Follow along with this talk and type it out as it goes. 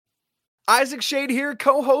Isaac Shade here,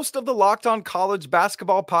 co-host of the Locked On College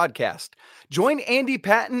Basketball Podcast. Join Andy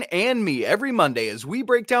Patton and me every Monday as we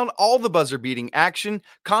break down all the buzzer-beating action,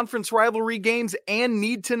 conference rivalry games, and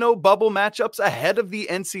need-to-know bubble matchups ahead of the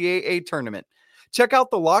NCAA tournament. Check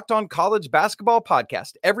out the Locked On College Basketball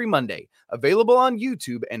Podcast every Monday, available on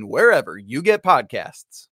YouTube and wherever you get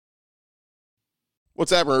podcasts.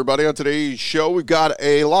 What's happening, everybody? On today's show, we've got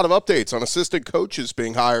a lot of updates on assistant coaches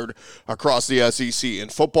being hired across the SEC. In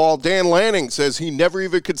football, Dan Lanning says he never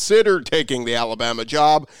even considered taking the Alabama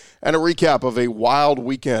job, and a recap of a wild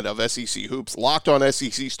weekend of SEC hoops. Locked On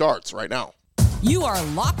SEC starts right now. You are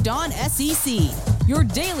Locked On SEC, your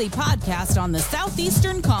daily podcast on the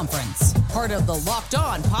Southeastern Conference. Part of the Locked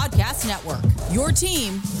On Podcast Network, your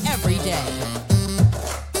team every day.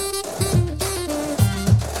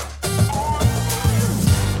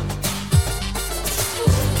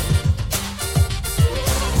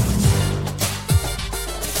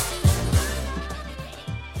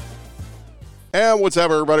 And what's up,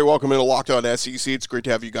 everybody? Welcome into Locked On SEC. It's great to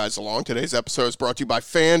have you guys along. Today's episode is brought to you by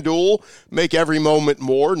FanDuel. Make every moment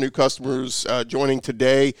more. New customers joining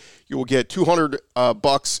today, you will get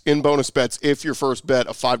 $200 in bonus bets if your first bet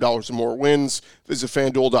of $5 or more wins. Visit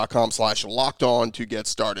FanDuel.com/LockedOn to get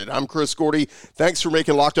started. I'm Chris Gordy. Thanks for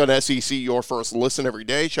making Locked On SEC your first listen every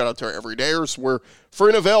day. Shout out to our everydayers. We're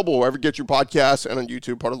free and available wherever you get your podcasts and on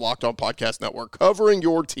YouTube, part of the Locked On Podcast Network, covering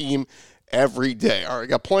your team every day. All right,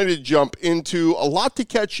 got plenty to jump into, a lot to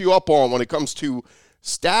catch you up on when it comes to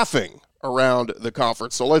staffing around the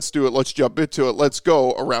conference. So let's do it. Let's jump into it. Let's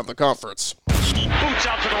go around the conference. Boots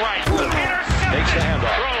out to the right. Takes the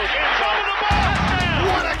handoff.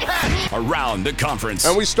 What a catch! Around the conference.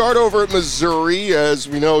 And we start over at Missouri. As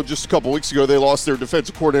we know, just a couple weeks ago, they lost their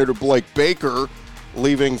defensive coordinator, Blake Baker,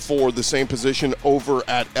 leaving for the same position over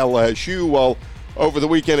at LSU. Well, over the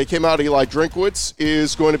weekend, it came out Eli Drinkwitz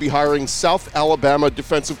is going to be hiring South Alabama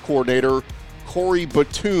defensive coordinator Corey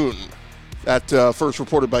Batoon. That first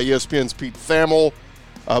reported by ESPN's Pete Thamel.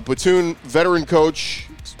 Batoon, veteran coach,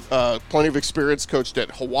 plenty of experience, coached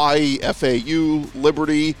at Hawaii, FAU,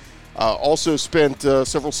 Liberty. Also spent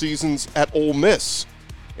several seasons at Ole Miss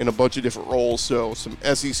in a bunch of different roles, so some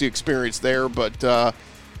SEC experience there. But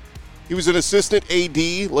he was an assistant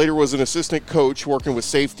AD, later was an assistant coach working with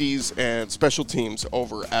safeties and special teams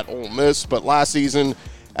over at Ole Miss. But last season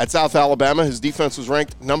at South Alabama, his defense was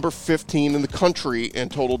ranked number 15 in the country in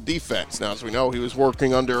total defense. Now, as we know, he was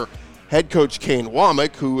working under head coach Kane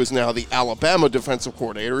Womack, who is now the Alabama defensive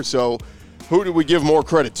coordinator. So who do we give more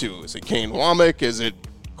credit to? Is it Kane Womack? Is it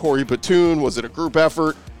Corey Batoon? Was it a group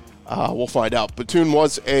effort? We'll find out. Batoon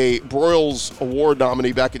was a Broyles Award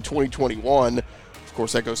nominee back in 2021. Of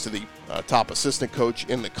course, that goes to the top assistant coach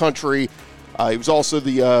in the country. He was also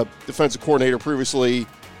the defensive coordinator previously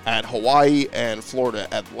at Hawaii and Florida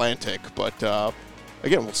Atlantic. But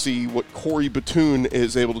again, we'll see what Corey Batoon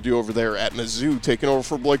is able to do over there at Mizzou, taking over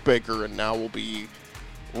for Blake Baker, and now will be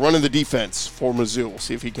running the defense for Mizzou. We'll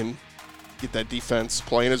see if he can get that defense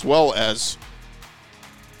playing as well as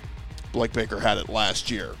Blake Baker had it last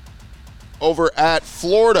year. Over at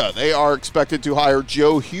Florida, they are expected to hire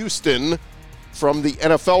Joe Houston from the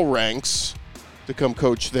NFL ranks to come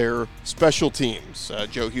coach their special teams.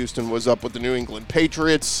 Joe Houston was up with the New England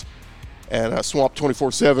Patriots, and Swamp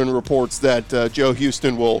 24/7 reports that Joe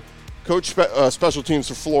Houston will coach special teams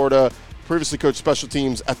for Florida, previously coached special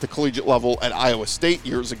teams at the collegiate level at Iowa State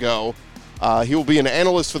years ago. He will be an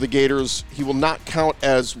analyst for the Gators. He will not count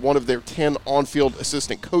as one of their 10 on-field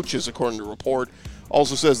assistant coaches, according to the report.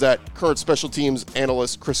 Also says that current special teams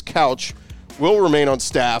analyst Chris Couch will remain on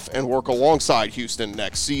staff and work alongside Houston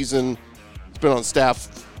next season. He's been on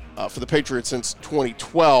staff for the Patriots since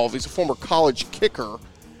 2012. He's a former college kicker,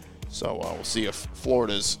 so we'll see if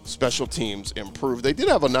Florida's special teams improve. They did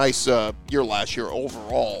have a nice year last year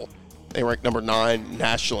overall. They ranked number 9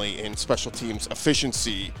 nationally in special teams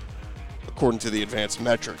efficiency, according to the advanced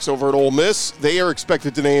metrics. Over at Ole Miss, they are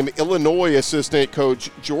expected to name Illinois assistant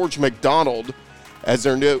coach George McDonald as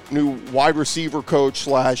their new wide receiver coach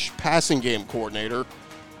 / passing game coordinator.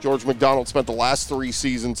 George McDonald spent the last 3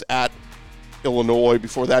 seasons at Illinois.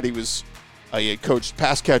 Before that, he coached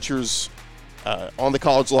pass catchers on the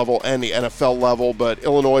college level and the NFL level. But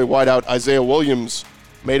Illinois wideout Isaiah Williams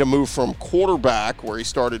made a move from quarterback, where he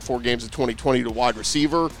started 4 games in 2020, to wide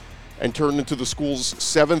receiver, and turned into the school's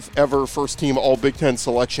 7th ever first-team All-Big Ten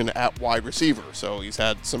selection at wide receiver. So he's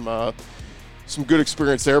had some good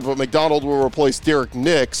experience there. But McDonald will replace Derek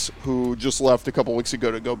Nix, who just left a couple weeks ago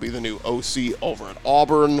to go be the new OC over at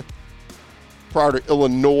Auburn. Prior to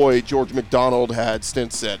Illinois, George McDonald had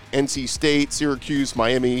stints at NC State, Syracuse,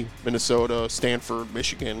 Miami, Minnesota, Stanford,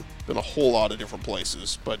 Michigan. Been a whole lot of different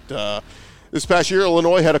places. But this past year,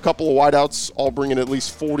 Illinois had a couple of wideouts, all bringing at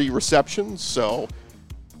least 40 receptions. So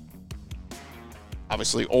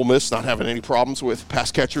obviously, Ole Miss not having any problems with pass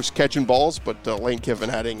catchers catching balls, but Lane Kiffin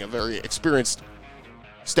adding a very experienced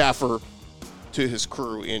staffer to his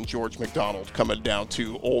crew in George McDonald coming down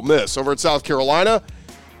to Ole Miss. Over at South Carolina,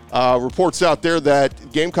 reports out there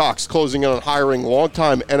that Gamecocks closing in on hiring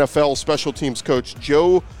longtime NFL special teams coach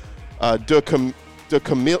Joe DeCamillis.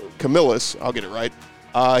 I'll get it right.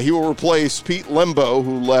 He will replace Pete Lembo,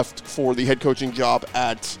 who left for the head coaching job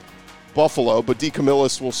at Buffalo, but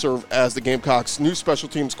DeCamillis will serve as the Gamecocks' new special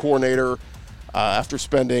teams coordinator after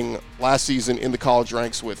spending last season in the college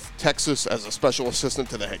ranks with Texas as a special assistant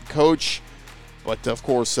to the head coach. But, of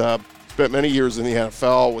course, spent many years in the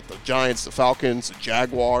NFL with the Giants, the Falcons, the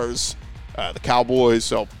Jaguars, the Cowboys.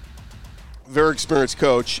 So, very experienced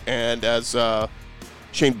coach. And as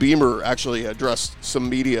Shane Beamer actually addressed some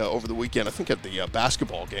media over the weekend, I think at the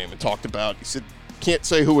basketball game, and talked about, he said, can't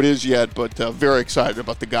say who it is yet, but very excited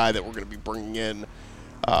about the guy that we're going to be bringing in.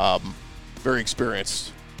 Very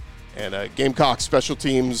experienced. And Gamecock special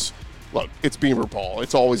teams, look, it's Beamer ball.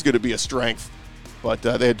 It's always going to be a strength. But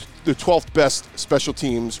they had the 12th best special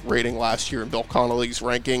teams rating last year in Bill Connolly's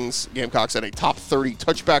rankings. Gamecocks had a top 30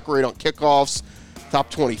 touchback rate on kickoffs,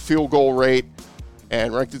 top 20 field goal rate,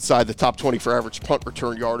 and ranked inside the top 20 for average punt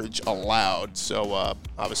return yardage allowed. So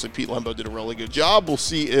obviously Pete Lembo did a really good job. We'll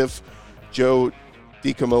see if Joe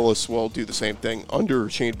DeCamillis will do the same thing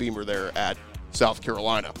under Shane Beamer there at South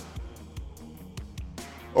Carolina.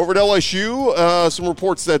 Over at LSU, some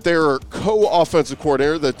reports that their co-offensive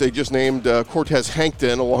coordinator that they just named Cortez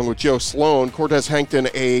Hankton, along with Joe Sloan. Cortez Hankton,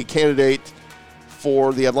 a candidate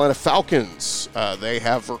for the Atlanta Falcons. They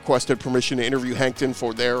have requested permission to interview Hankton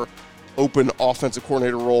for their open offensive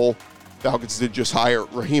coordinator role. Falcons did just hire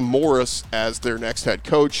Raheem Morris as their next head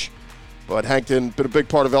coach. But Hankton been a big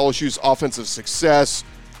part of LSU's offensive success.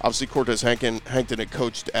 Obviously, Cortez Hankton had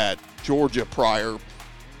coached at Georgia prior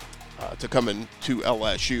to coming to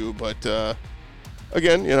LSU. But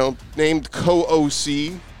again, named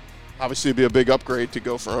co-OC. Obviously, it'd be a big upgrade to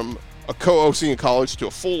go from a co-OC in college to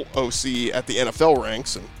a full OC at the NFL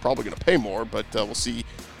ranks, and probably going to pay more. But we'll see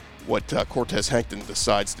what Cortez Hankton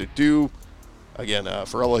decides to do. Again,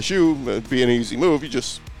 for LSU, it'd be an easy move.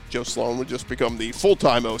 Joe Sloan would just become the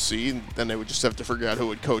full-time OC, and then they would just have to figure out who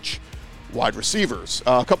would coach wide receivers.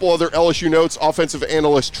 A couple other LSU notes. Offensive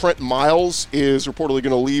analyst Trent Miles is reportedly going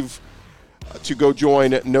to leave to go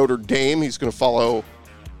join Notre Dame. He's going to follow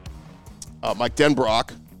Mike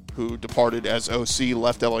Denbrock, who departed as OC,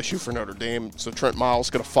 left LSU for Notre Dame. So Trent Miles is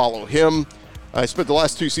going to follow him. I spent the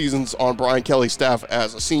last 2 seasons on Brian Kelly's staff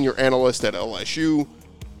as a senior analyst at LSU.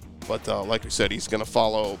 But like we said, he's going to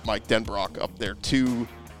follow Mike Denbrock up there to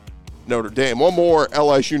Notre Dame. One more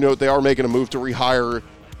LSU note. They are making a move to rehire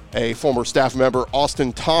a former staff member,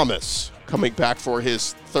 Austin Thomas, coming back for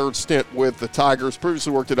his 3rd stint with the Tigers.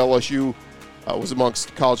 Previously worked at LSU, was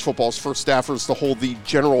amongst college football's first staffers to hold the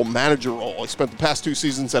general manager role. He spent the past 2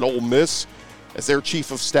 seasons at Ole Miss as their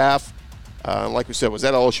chief of staff. Like we said, was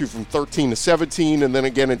at LSU from 13 to 17, and then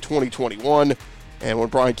again in 2021. And when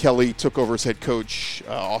Brian Kelly took over as head coach,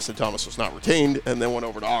 Austin Thomas was not retained and then went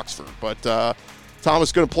over to Oxford. But Thomas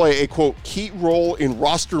is going to play a, quote, key role in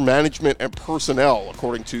roster management and personnel,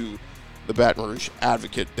 according to the Baton Rouge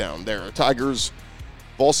Advocate down there. The Tigers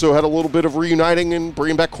also had a little bit of reuniting and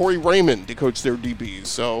bringing back Corey Raymond to coach their DBs.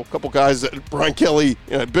 So a couple guys that Brian Kelly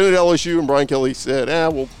had been at LSU, and Brian Kelly said,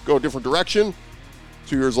 we'll go a different direction.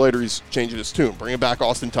 2 years later, he's changing his tune, bringing back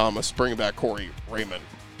Austin Thomas, bringing back Corey Raymond.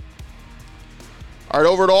 All right,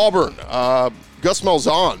 over to Auburn. Gus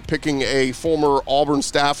Malzahn picking a former Auburn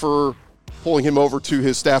staffer, pulling him over to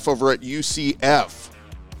his staff over at UCF.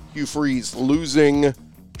 Hugh Freeze losing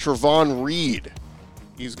Trevon Reed.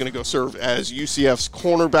 He's going to go serve as UCF's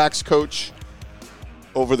cornerbacks coach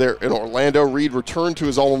over there in Orlando. Reed returned to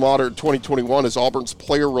his alma mater in 2021 as Auburn's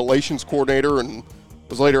player relations coordinator and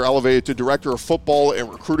was later elevated to director of football and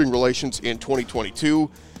recruiting relations in 2022.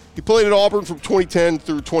 He played at Auburn from 2010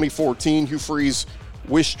 through 2014. Hugh Freeze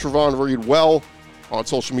wished Trevon Reed well on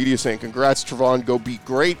social media, saying, "Congrats, Trevon, go be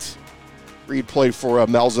great." Reed played for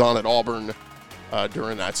Malzahn at Auburn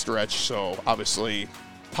during that stretch, so obviously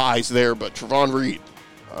ties there. But Trevon Reed,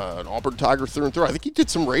 an Auburn Tiger through and through. I think he did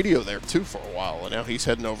some radio there, too, for a while, and now he's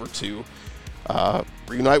heading over to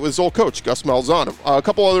reunite with his old coach, Gus Malzahn. A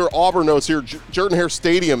couple other Auburn notes here. Jordan-Hare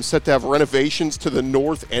Stadium set to have renovations to the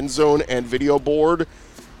north end zone and video board,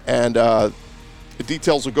 and the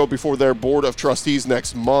details will go before their board of trustees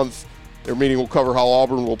next month. Their meeting will cover how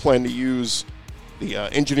Auburn will plan to use the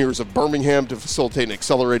engineers of Birmingham to facilitate an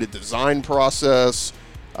accelerated design process.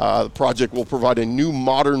 The project will provide a new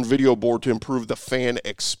modern video board to improve the fan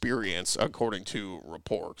experience, according to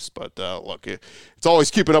reports. But look, it's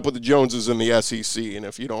always keeping up with the Joneses in the SEC, and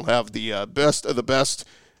if you don't have the best of the best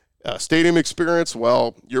stadium experience,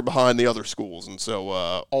 well, you're behind the other schools. And so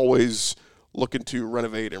always looking to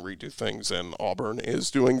renovate and redo things, and Auburn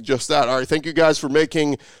is doing just that. All right, thank you guys for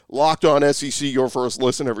making Locked On SEC your first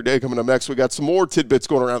listen every day. Coming up next, we got some more tidbits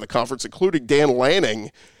going around the conference, including Dan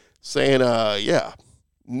Lanning saying,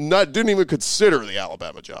 didn't even consider the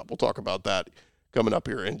Alabama job. We'll talk about that coming up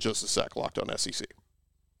here in just a sec. Locked On SEC.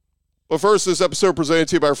 But first, this episode presented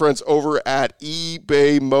to you by our friends over at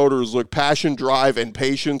eBay Motors. Look, passion, drive, and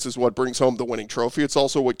patience is what brings home the winning trophy. It's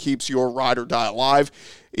also what keeps your ride or die alive.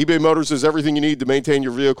 eBay Motors is everything you need to maintain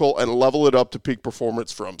your vehicle and level it up to peak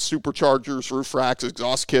performance, from superchargers, roof racks,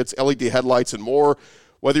 exhaust kits, LED headlights, and more.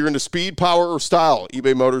 Whether you're into speed, power, or style,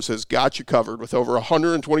 eBay Motors has got you covered. With over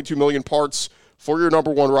 122 million parts for your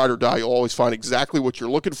number one ride or die, you'll always find exactly what you're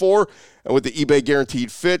looking for. And with the eBay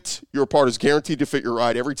Guaranteed Fit, your part is guaranteed to fit your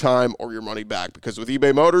ride every time or your money back. Because with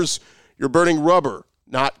eBay Motors, you're burning rubber,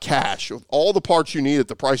 not cash. With all the parts you need at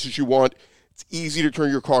the prices you want, it's easy to turn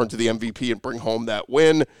your car into the MVP and bring home that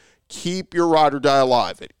win. Keep your ride or die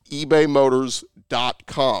alive at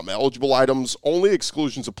ebaymotors.com. Eligible items only,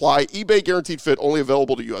 exclusions apply. eBay Guaranteed Fit only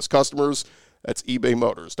available to U.S. customers. That's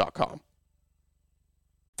ebaymotors.com.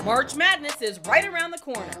 March Madness is right around the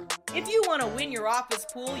corner. If you want to win your office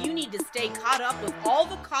pool, you need to stay caught up with all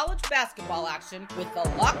the college basketball action with the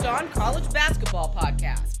Locked On College Basketball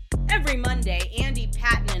Podcast. Every Monday, Andy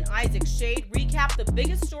Patton and Isaac Shade recap the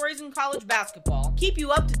biggest stories in college basketball, keep you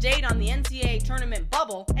up to date on the NCAA tournament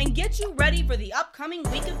bubble, and get you ready for the upcoming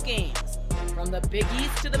week of games. From the Big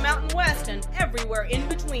East to the Mountain West and everywhere in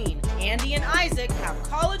between, Andy and Isaac have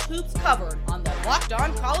college hoops covered on the Locked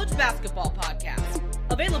On College Basketball Podcast.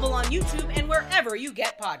 Available on YouTube and wherever you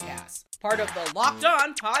get podcasts. Part of the Locked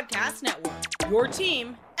On Podcast Network. Your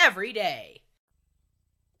team every day.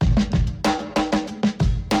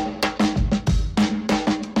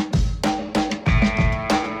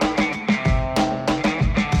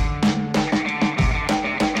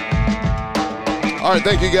 All right,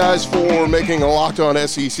 thank you guys for making a Locked On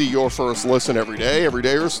SEC your first listen every day. Every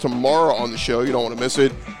dayers tomorrow on the show. You don't want to miss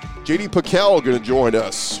it. JD Piquel going to join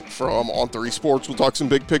us from On3 Sports. We'll talk some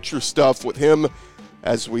big picture stuff with him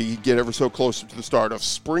as we get ever so closer to the start of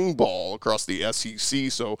spring ball across the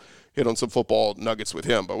SEC. So hit on some football nuggets with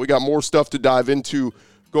him. But we got more stuff to dive into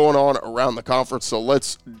going on around the conference. So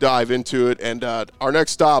let's dive into it. And our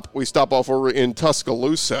next stop, we stop off over in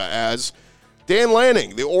Tuscaloosa as Dan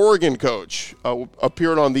Lanning, the Oregon coach,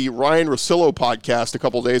 appeared on the Ryan Russillo podcast a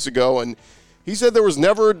couple days ago. And he said there was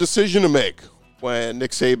never a decision to make when Nick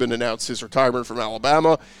Saban announced his retirement from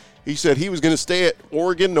Alabama. He said he was going to stay at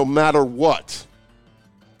Oregon no matter what.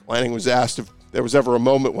 Lanning was asked if there was ever a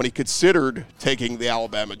moment when he considered taking the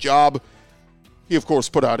Alabama job. He, of course,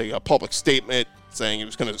 put out a public statement saying he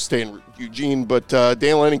was going to stay in Eugene, but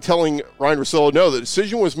Dan Lanning telling Ryan Russillo, no, the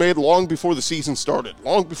decision was made long before the season started.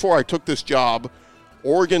 Long before I took this job,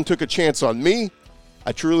 Oregon took a chance on me.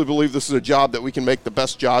 I truly believe this is a job that we can make the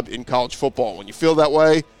best job in college football. When you feel that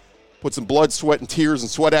way, put some blood, sweat, and tears and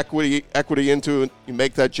sweat equity into it. You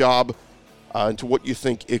make that job into what you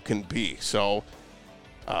think it can be. So,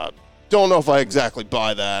 don't know if I exactly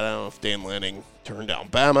buy that. I don't know if Dan Lanning turned down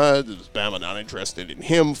Bama. Is Bama not interested in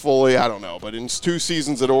him fully? I don't know. But in his 2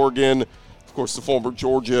 seasons at Oregon, of course, the former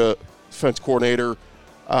Georgia defense coordinator,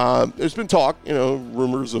 there's been talk,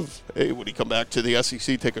 rumors of, hey, would he come back to the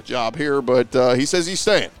SEC, take a job here? But he says he's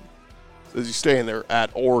staying. He's staying there at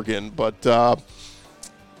Oregon. But of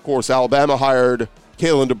course, Alabama hired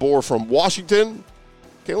Kalen DeBoer from Washington.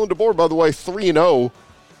 Kalen DeBoer, by the way, 3-0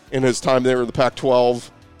 in his time there in the Pac-12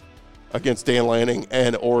 against Dan Lanning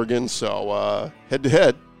and Oregon. So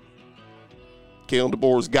head-to-head, Kalen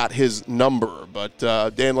DeBoer's got his number. But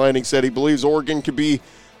Dan Lanning said he believes Oregon could be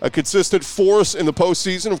a consistent force in the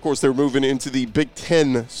postseason. Of course, they're moving into the Big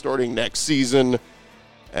Ten starting next season.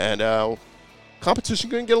 And competition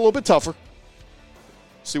going to get a little bit tougher.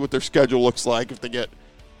 See what their schedule looks like if they get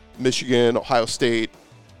Michigan, Ohio State.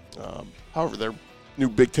 However, their new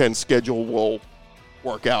Big Ten schedule will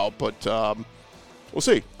work out. But we'll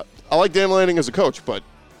see. I like Dan Lanning as a coach, but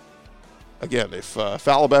again, if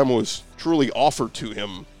Alabama was truly offered to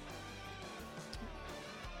him,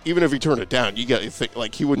 even if he turned it down, you got to think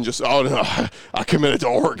like he wouldn't just, oh no, I committed to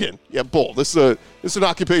Oregon. Yeah, bull. This is an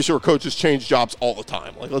occupation where coaches change jobs all the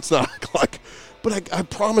time. Like, let's not act like, but I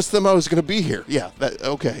promised them I was going to be here. Yeah,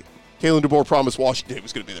 okay. Kalen DeBoer promised Washington he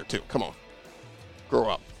was going to be there too. Come on. Grow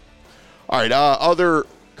up. All right, other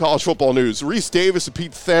college football news. Reese Davis and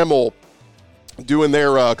Pete Thamel doing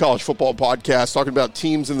their college football podcast, talking about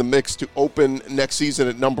teams in the mix to open next season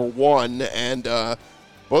at number 1. And both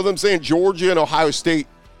of them saying Georgia and Ohio State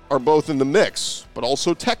are both in the mix, but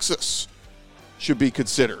also Texas should be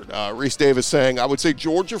considered. Reese Davis saying, I would say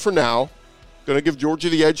Georgia for now. Going to give Georgia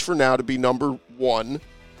the edge for now to be number 1.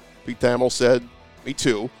 Pete Thamel said, me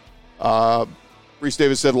too. Reese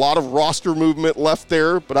Davis said a lot of roster movement left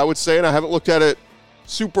there, but I would say, and I haven't looked at it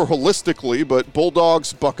super holistically, but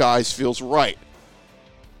Bulldogs, Buckeyes feels right.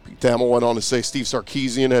 Pete Thamel went on to say Steve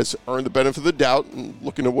Sarkisian has earned the benefit of the doubt and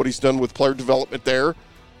looking at what he's done with player development there.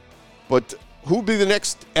 But who would be the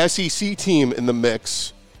next SEC team in the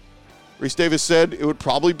mix? Reese Davis said it would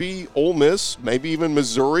probably be Ole Miss, maybe even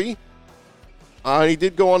Missouri. He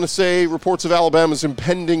did go on to say reports of Alabama's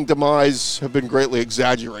impending demise have been greatly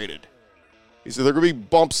exaggerated. He said there are going to be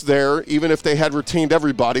bumps there. Even if they had retained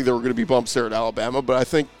everybody, there were going to be bumps there at Alabama. But I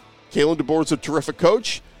think Kalen DeBoer's a terrific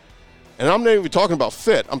coach. And I'm not even talking about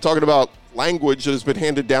fit. I'm talking about language that has been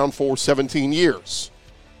handed down for 17 years.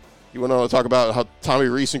 He went on to talk about how Tommy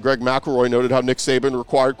Rees and Greg McElroy noted how Nick Saban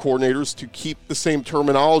required coordinators to keep the same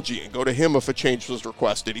terminology and go to him if a change was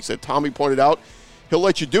requested. He said, Tommy pointed out, he'll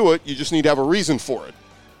let you do it. You just need to have a reason for it.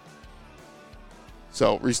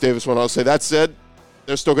 So Reese Davis went on to say, that said,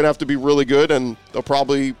 they're still going to have to be really good, and they'll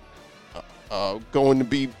probably going to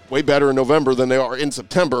be way better in November than they are in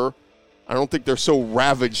September. I don't think they're so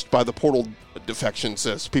ravaged by the portal defections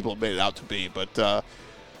as people have made it out to be. But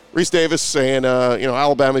Reese Davis saying,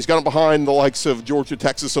 Alabama's got them behind the likes of Georgia,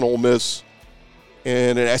 Texas, and Ole Miss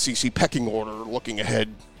in an SEC pecking order looking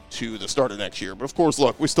ahead to the start of next year. But, of course,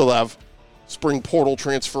 look, we still have spring portal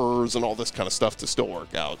transfers and all this kind of stuff to still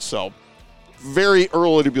work out. So very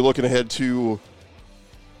early to be looking ahead to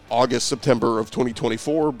August, September of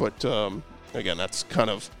 2024. But, again, that's kind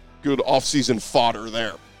of good offseason fodder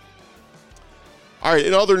there. All right,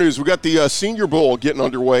 in other news, we got the Senior Bowl getting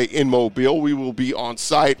underway in Mobile. We will be on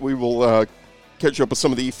site. We will catch up with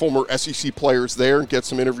some of the former SEC players there and get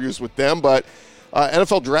some interviews with them. But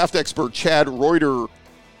NFL draft expert Chad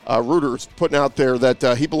Reuter's putting out there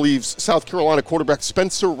that he believes South Carolina quarterback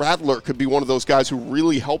Spencer Rattler could be one of those guys who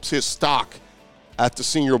really helps his stock at the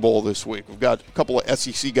Senior Bowl this week. We've got a couple of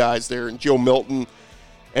SEC guys there, and Joe Milton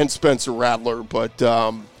and Spencer Rattler, but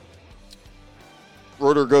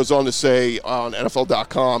Reuter goes on to say on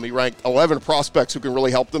NFL.com, he ranked 11 prospects who can really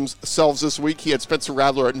help themselves this week. He had Spencer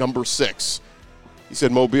Rattler at number 6. He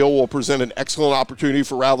said Mobile will present an excellent opportunity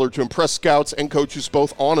for Rattler to impress scouts and coaches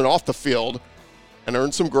both on and off the field and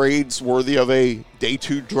earn some grades worthy of a day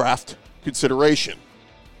 2 draft consideration.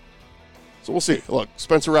 So we'll see. Look,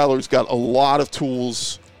 Spencer Rattler's got a lot of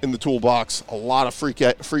tools in the toolbox, a lot of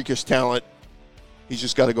freakish talent. He's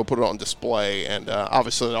just got to go put it on display. And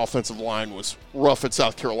obviously the offensive line was rough at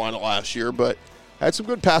South Carolina last year, but had some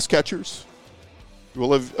good pass catchers.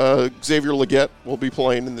 We'll have Xavier Legette will be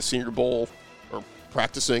playing in the Senior Bowl or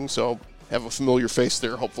practicing, so have a familiar face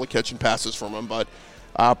there, hopefully catching passes from him. But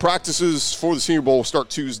practices for the Senior Bowl will start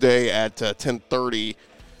Tuesday at 10:30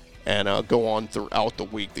 and go on throughout the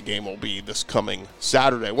week. The game will be this coming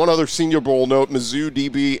Saturday. One other Senior Bowl note, Mizzou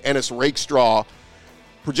DB Ennis Rakestraw,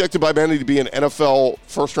 projected by many to be an NFL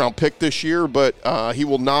first-round pick this year, but he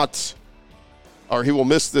will miss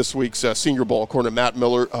this week's Senior Bowl, according to Matt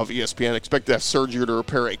Miller of ESPN. Expected to have surgery to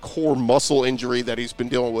repair a core muscle injury that he's been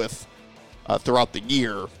dealing with throughout the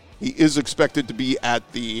year. He is expected to be at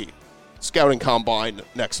the scouting combine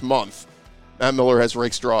next month. Matt Miller has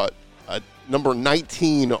Rakestraw at number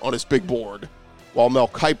 19 on his big board, while Mel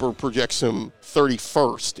Kiper projects him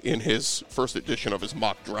 31st in his first edition of his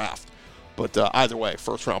mock draft. But either way,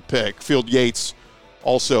 first-round pick. Field Yates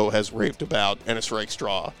also has raved about Ennis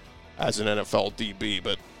Rakestraw as an NFL DB.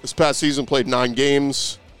 But this past season played 9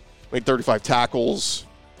 games, made 35 tackles,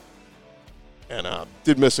 and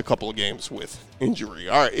did miss a couple of games with injury.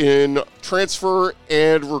 All right, in transfer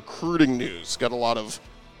and recruiting news, got a lot of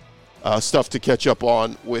stuff to catch up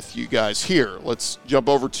on with you guys here. Let's jump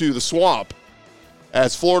over to the Swamp,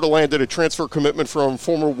 as Florida landed a transfer commitment from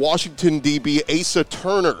former Washington DB Asa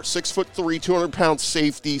Turner, 6'3", 200-pound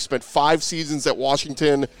safety, spent 5 seasons at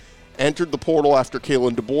Washington, entered the portal after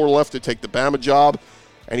Kalen DeBoer left to take the Bama job,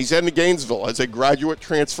 and he's heading to Gainesville as a graduate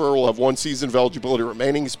transfer. Will have 1 season of eligibility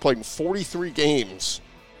remaining. He's played in 43 games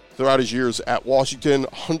throughout his years at Washington,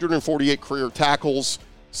 148 career tackles,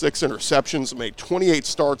 6 interceptions, made 28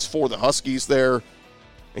 starts for the Huskies there,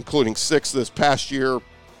 including 6 this past year.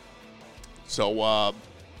 So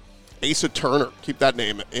Asa Turner, keep that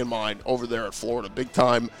name in mind over there at Florida.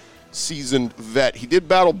 Big-time seasoned vet. He did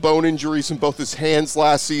battle bone injuries in both his hands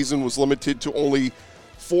last season, was limited to only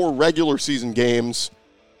 4 regular season games,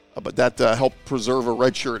 but that helped preserve a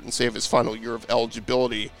red shirt and save his final year of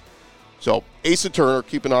eligibility. So Asa Turner,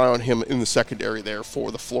 keep an eye on him in the secondary there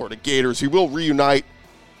for the Florida Gators. He will reunite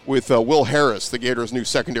with Will Harris, the Gators' new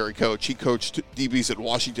secondary coach. He coached DBs at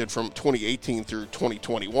Washington from 2018 through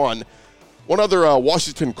 2021. One other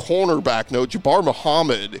Washington cornerback note, Jabbar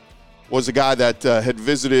Muhammad was a guy that had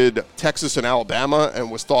visited Texas and Alabama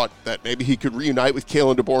and was thought that maybe he could reunite with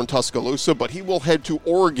Kalen DeBoer in Tuscaloosa, but he will head to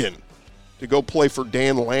Oregon to go play for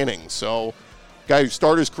Dan Lanning. So, guy who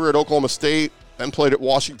started his career at Oklahoma State, then played at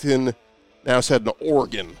Washington, now is heading to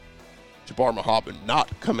Oregon. Jabbar Muhammad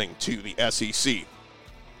not coming to the SEC.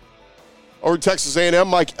 Over to Texas A&M,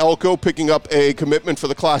 Mike Elko picking up a commitment for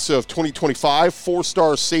the class of 2025.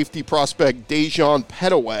 4-star safety prospect Dejon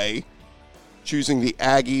Pettaway choosing the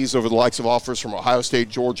Aggies over the likes of offers from Ohio State,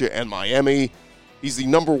 Georgia, and Miami. He's the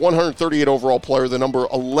number 138 overall player, the number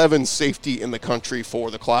 11 safety in the country for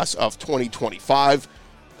the class of 2025.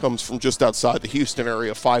 Comes from just outside the Houston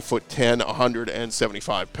area, 5'10",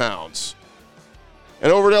 175 pounds.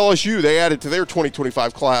 And over at LSU, they added to their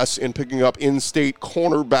 2025 class in picking up in-state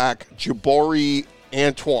cornerback Jabari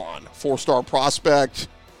Antoine, 4-star prospect,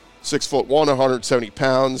 6'1", 170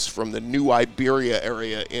 pounds from the New Iberia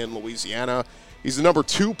area in Louisiana. He's the number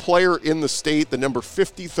 2 player in the state, the number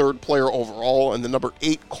 53rd player overall, and the number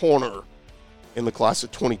 8 corner in the class of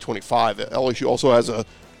 2025. LSU also has a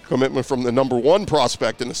commitment from the number 1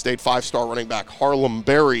 prospect in the state, 5-star running back Harlem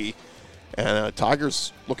Berry. And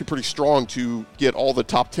Tigers looking pretty strong to get all the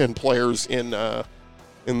top 10 players in the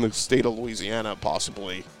state of Louisiana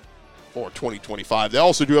possibly for 2025. They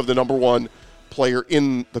also do have the number 1 player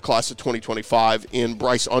in the class of 2025 in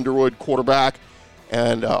Bryce Underwood, quarterback,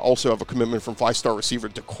 and also have a commitment from 5-star receiver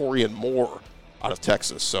DeCorian Moore out of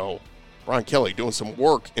Texas. So Brian Kelly doing some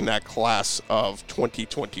work in that class of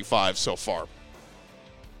 2025 so far. All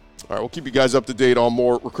right, we'll keep you guys up to date on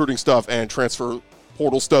more recruiting stuff and transfer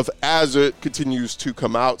portal stuff as it continues to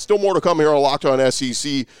come out. Still more to come here on Locked On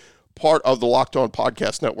SEC, part of the Locked On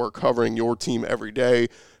Podcast Network, covering your team every day.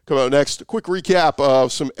 Come out next, a quick recap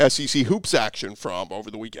of some SEC hoops action from over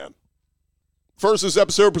the weekend. First, this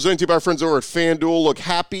episode presented to you by our friends over at FanDuel. Look,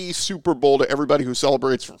 happy Super Bowl to everybody who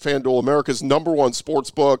celebrates from FanDuel, America's number 1 sports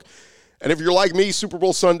book. And if you're like me, Super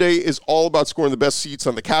Bowl Sunday is all about scoring the best seats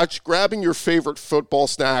on the couch, grabbing your favorite football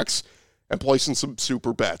snacks, and placing some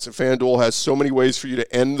super bets. And FanDuel has so many ways for you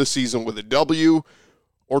to end the season with a W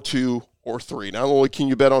or 2 or 3. Not only can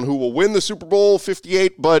you bet on who will win the Super Bowl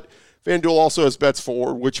 58, but FanDuel also has bets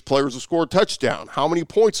for which players will score a touchdown, how many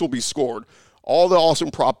points will be scored, all the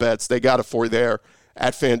awesome prop bets. They got it for you there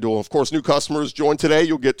at FanDuel. Of course, new customers join today.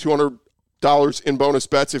 You'll get $200 in bonus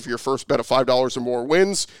bets if your first bet of $5 or more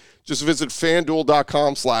wins. Just visit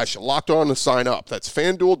FanDuel.com/lockedon to sign up. That's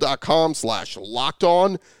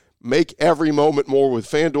FanDuel.com/lockedon. Make every moment more with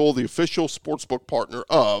FanDuel, the official sportsbook partner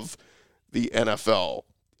of the NFL.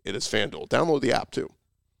 It is FanDuel. Download the app, too.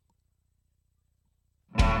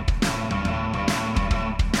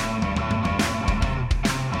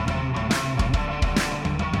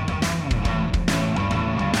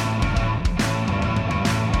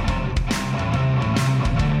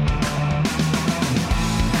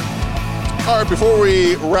 All right, before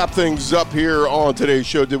we wrap things up here on today's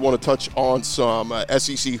show, did want to touch on some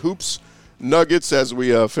SEC hoops nuggets as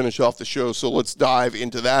we finish off the show. So let's dive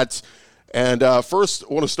into that. And first, I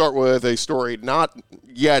want to start with a story, not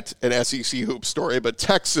yet an SEC hoop story, but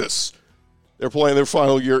Texas. They're playing their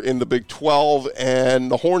final year in the Big 12,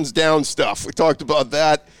 and the horns down stuff. We talked about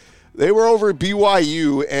that. They were over at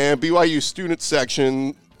BYU, and BYU student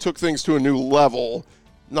section took things to a new level.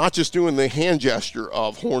 Not just doing the hand gesture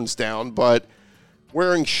of horns down, but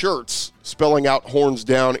wearing shirts spelling out horns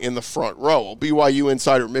down in the front row. BYU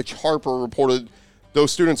insider Mitch Harper reported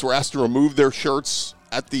those students were asked to remove their shirts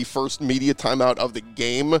at the first media timeout of the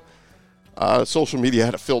game. Social media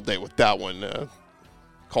had a field day with that one,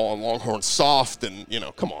 calling Longhorns soft and,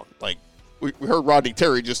 come on. Like, we heard Rodney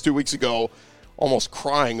Terry just 2 weeks ago almost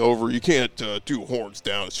crying over, you can't do horns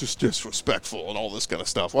down, it's just disrespectful and all this kind of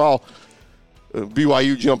stuff. Well,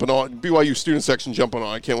 BYU student section jumping on.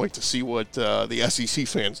 I can't wait to see what the SEC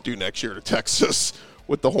fans do next year to Texas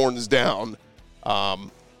with the horns down.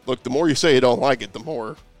 Look, the more you say you don't like it, the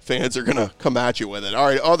more fans are going to come at you with it. All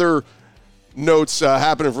right, other notes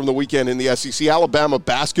happening from the weekend in the SEC. Alabama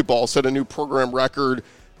basketball set a new program record.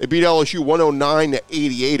 They beat LSU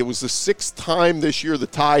 109-88. It was the 6th time this year the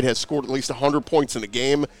Tide has scored at least 100 points in a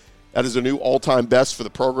game. That is a new all-time best for the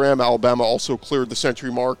program. Alabama also cleared the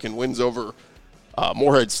century mark in wins over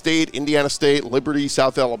Morehead State, Indiana State, Liberty,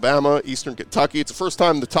 South Alabama, Eastern Kentucky. It's the first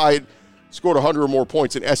time the Tide scored 100 or more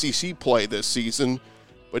points in SEC play this season.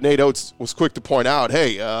 But Nate Oates was quick to point out,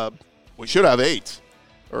 hey, we should have 8.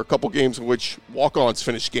 There are a couple games in which walk-ons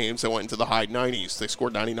finished games that went into the high 90s. They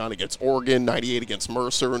scored 99 against Oregon, 98 against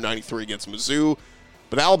Mercer, 93 against Mizzou.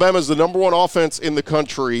 But Alabama is the number 1 offense in the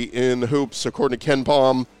country in hoops, according to Ken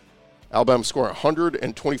Palm. Alabama scoring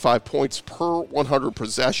 125 points per 100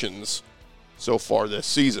 possessions so far this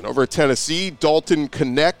season. Over at Tennessee, Dalton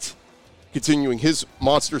Knecht continuing his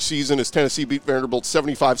monster season as Tennessee beat Vanderbilt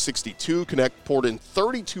 75-62. Knecht poured in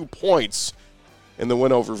 32 points in the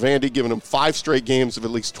win over Vandy, giving him 5 straight games of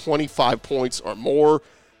at least 25 points or more.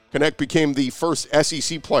 Knecht became the first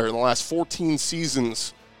SEC player in the last 14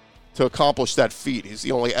 seasons to accomplish that feat. He's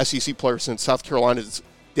the only SEC player since South Carolina's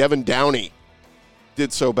Devin Downey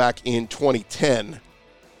did so back in 2010.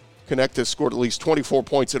 Knecht has scored at least 24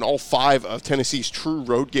 points in all 5 of Tennessee's true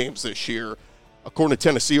road games this year. According to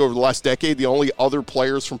Tennessee, over the last decade, the only other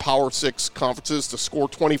players from Power 6 conferences to score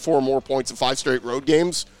 24 or more points in 5 straight road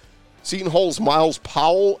games, Seton Hall's Miles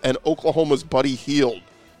Powell and Oklahoma's Buddy Hield.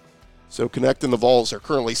 So Knecht and the Vols are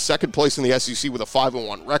currently second place in the SEC with a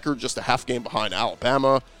 5-1 record, just a half game behind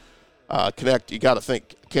Alabama. Knecht, you got to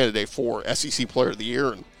think, candidate for SEC Player of the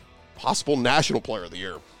Year and possible National Player of the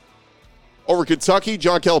Year. Over Kentucky,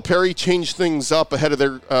 John Calipari changed things up ahead of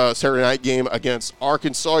their Saturday night game against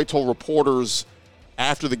Arkansas. He told reporters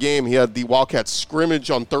after the game he had the Wildcats scrimmage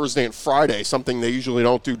on Thursday and Friday, something they usually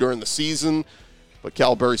don't do during the season. But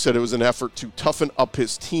Calipari said it was an effort to toughen up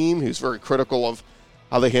his team. He was very critical of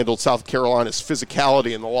how they handled South Carolina's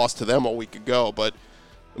physicality in the loss to them a week ago. But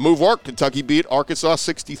the move worked. Kentucky beat Arkansas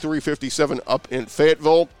 63-57 up in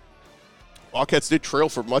Fayetteville. Wildcats did trail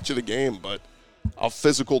for much of the game, but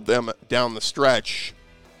out-physicaled them down the stretch.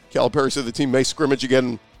 Calipari said the team may scrimmage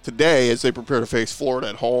again today as they prepare to face Florida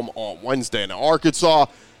at home on Wednesday. Now, Arkansas,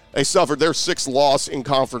 they suffered their 6th loss in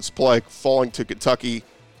conference play, falling to Kentucky.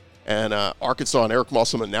 And Arkansas and Eric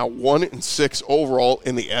Musselman now 1-6 overall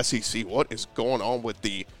in the SEC. What is going on with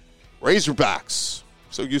the Razorbacks?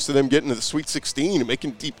 So used to them getting to the Sweet 16 and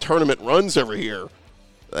making deep tournament runs every year.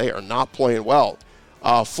 They are not playing well.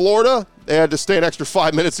 Florida, they had to stay an extra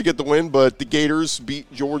 5 minutes to get the win, but the Gators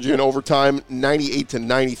beat Georgia in overtime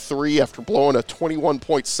 98-93 after blowing a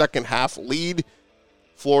 21-point second half lead.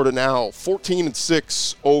 Florida now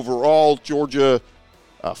 14-6 overall. Georgia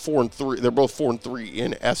 4-3. They're both 4-3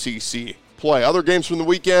 in SEC play. Other games from the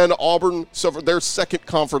weekend, Auburn suffered their second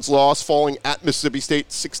conference loss, falling at Mississippi State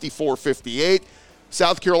 64-58.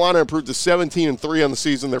 South Carolina improved to 17-3 on the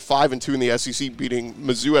season. They're 5-2 in the SEC, beating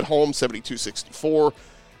Mizzou at home 72-64.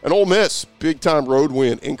 And Ole Miss, big-time road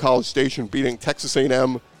win in College Station, beating Texas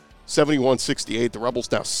A&M 71-68. The Rebels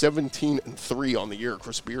now 17-3 on the year.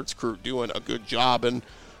 Chris Beard's crew doing a good job. And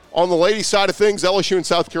on the ladies' side of things, LSU and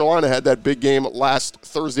South Carolina had that big game last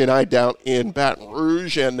Thursday night down in Baton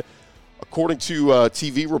Rouge. And according to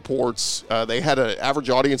TV reports, they had an average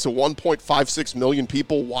audience of 1.56 million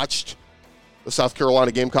people watched the South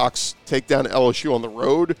Carolina Gamecocks take down LSU on the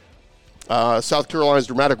road. South Carolina's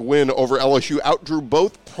dramatic win over LSU outdrew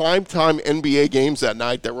both primetime NBA games that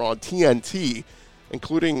night that were on TNT,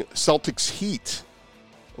 including Celtics Heat.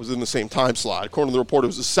 It was in the same time slot. According to the report, it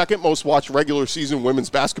was the second most watched regular season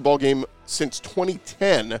women's basketball game since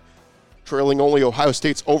 2010, trailing only Ohio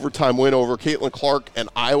State's overtime win over Caitlin Clark and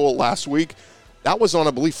Iowa last week. That was on,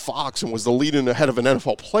 I believe, Fox and was the lead-in ahead of an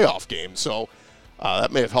NFL playoff game. So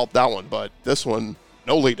that may have helped that one, but this one,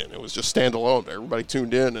 no lead-in. It was just standalone. Everybody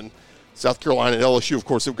tuned in, and South Carolina and LSU, of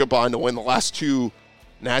course, have combined to win the last 2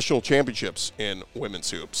 national championships in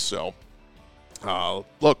women's hoops. So,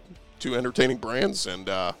 look, 2 entertaining brands, and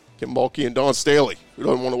Kim Mulkey and Dawn Staley. Who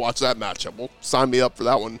doesn't want to watch that matchup? Well, sign me up for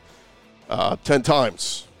that one 10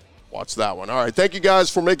 times. Watch that one. All right, thank you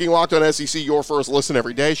guys for making Locked On SEC your first listen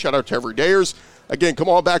every day. Shout out to Everydayers. Again, come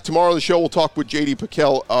on back tomorrow on the show. We'll talk with J.D.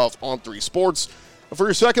 Piquel of On3 Sports. And for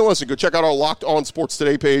your second listen, go check out our Locked On Sports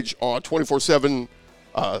Today page on 24/7,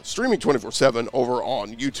 streaming 24/7 over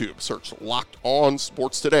on YouTube. Search Locked On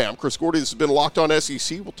Sports Today. I'm Chris Gordy. This has been Locked On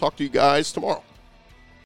SEC. We'll talk to you guys tomorrow.